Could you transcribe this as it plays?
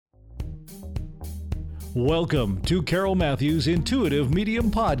Welcome to Carol Matthews' Intuitive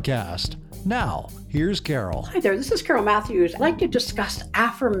Medium Podcast. Now, here's Carol. Hi there, this is Carol Matthews. I'd like to discuss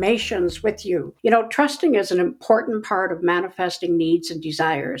affirmations with you. Trusting is an important part of manifesting needs and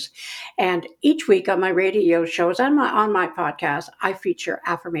desires. And each week on my radio shows and on my podcast, I feature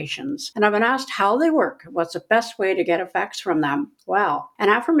affirmations. And I've been asked how they work, what's the best way to get effects from them. Well, an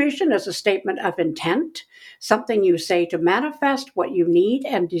affirmation is a statement of intent, something you say to manifest what you need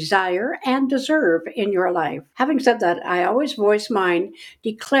and desire and deserve in your life. Having said that, I always voice mine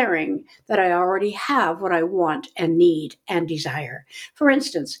declaring that I already have what I want and need and desire. For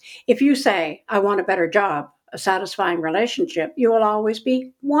instance, if you say, I want a better job, a satisfying relationship, you will always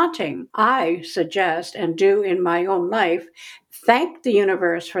be wanting. I suggest and do in my own life, thank the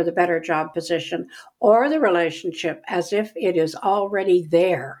universe for the better job position or the relationship as if it is already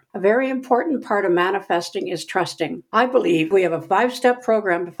there. A very important part of manifesting is trusting. I believe we have a 5-step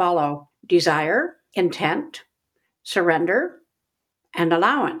program to follow: desire, intent, surrender, and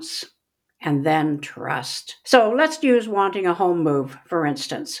allowance. And then trust. So let's use wanting a home move, for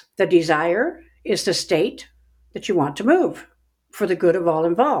instance. The desire is to state that you want to move for the good of all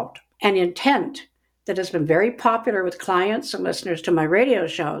involved. An intent that has been very popular with clients and listeners to my radio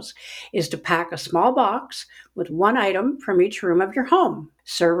shows is to pack a small box with one item from each room of your home.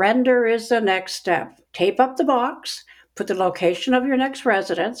 Surrender is the next step. Tape up the box, put the location of your next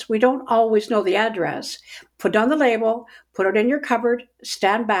residence. We don't always know the address. Put on the label, put it in your cupboard,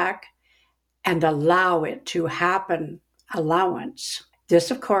 stand back, and allow it to happen. Allowance. This,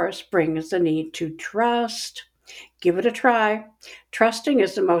 of course, brings the need to trust. Give it a try. Trusting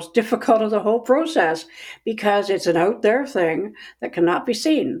is the most difficult of the whole process because it's an out there thing that cannot be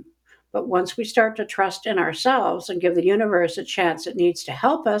seen. But once we start to trust in ourselves and give the universe a chance it needs to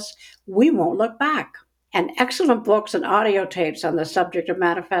help us, we won't look back. And excellent books and audio tapes on the subject of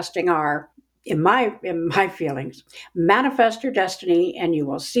manifesting are, in my feelings, Manifest Your Destiny and You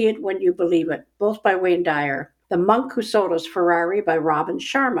Will See It When You Believe It, both by Wayne Dyer. The Monk Who Sold Us Ferrari by Robin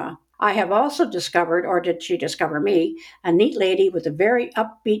Sharma. I have also discovered, or did she discover me, a neat lady with a very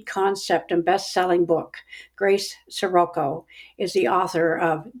upbeat concept and best-selling book. Grace Sirocco is the author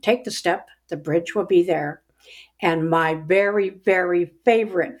of Take the Step, The Bridge Will Be There. And my very, very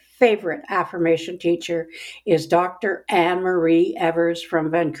favorite affirmation teacher is Dr. Anne-Marie Evers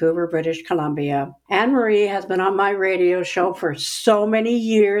from Vancouver, British Columbia. Anne-Marie has been on my radio show for so many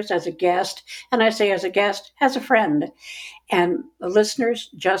years as a guest, and I say as a guest, as a friend. And the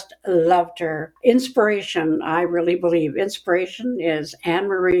listeners just loved her. Inspiration, I really believe. Inspiration is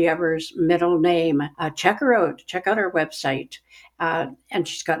Anne-Marie Evers' middle name. Check her out. Check out her website. And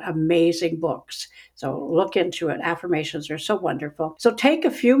she's got amazing books. So look into it. Affirmations are so wonderful. So take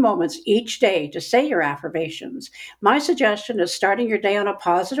a few moments each day to say your affirmations. My suggestion is starting your day on a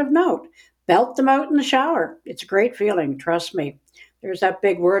positive note. Belt them out in the shower. It's a great feeling, trust me. There's that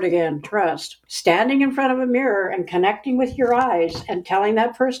big word again, trust. Standing in front of a mirror and connecting with your eyes and telling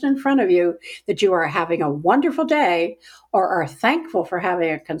that person in front of you that you are having a wonderful day or are thankful for having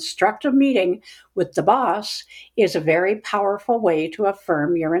a constructive meeting with the boss is a very powerful way to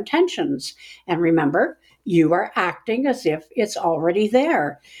affirm your intentions. And remember, you are acting as if it's already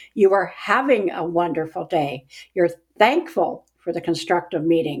there. You are having a wonderful day. You're thankful for the constructive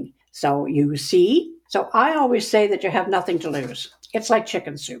meeting. So you see? So I always say that you have nothing to lose. It's like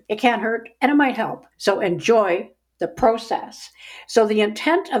chicken soup. It can't hurt and it might help. So enjoy the process. So the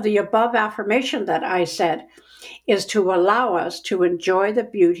intent of the above affirmation that I said is to allow us to enjoy the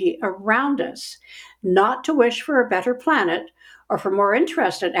beauty around us, not to wish for a better planet or for more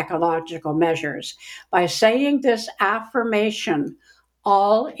interest in ecological measures. By saying this affirmation,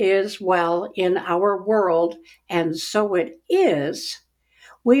 all is well in our world, and so it is,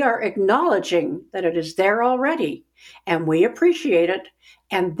 we are acknowledging that it is there already, and we appreciate it,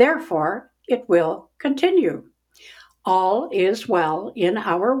 and therefore it will continue. All is well in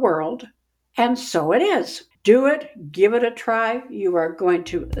our world, and so it is. Do it, give it a try. You are going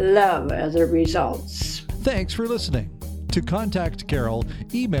to love the results. Thanks for listening. To contact Carol,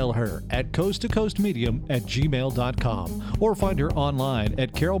 email her at coasttocoastmedium@gmail.com or find her online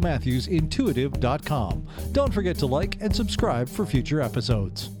at carolmatthewsintuitive.com. Don't forget to like and subscribe for future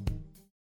episodes.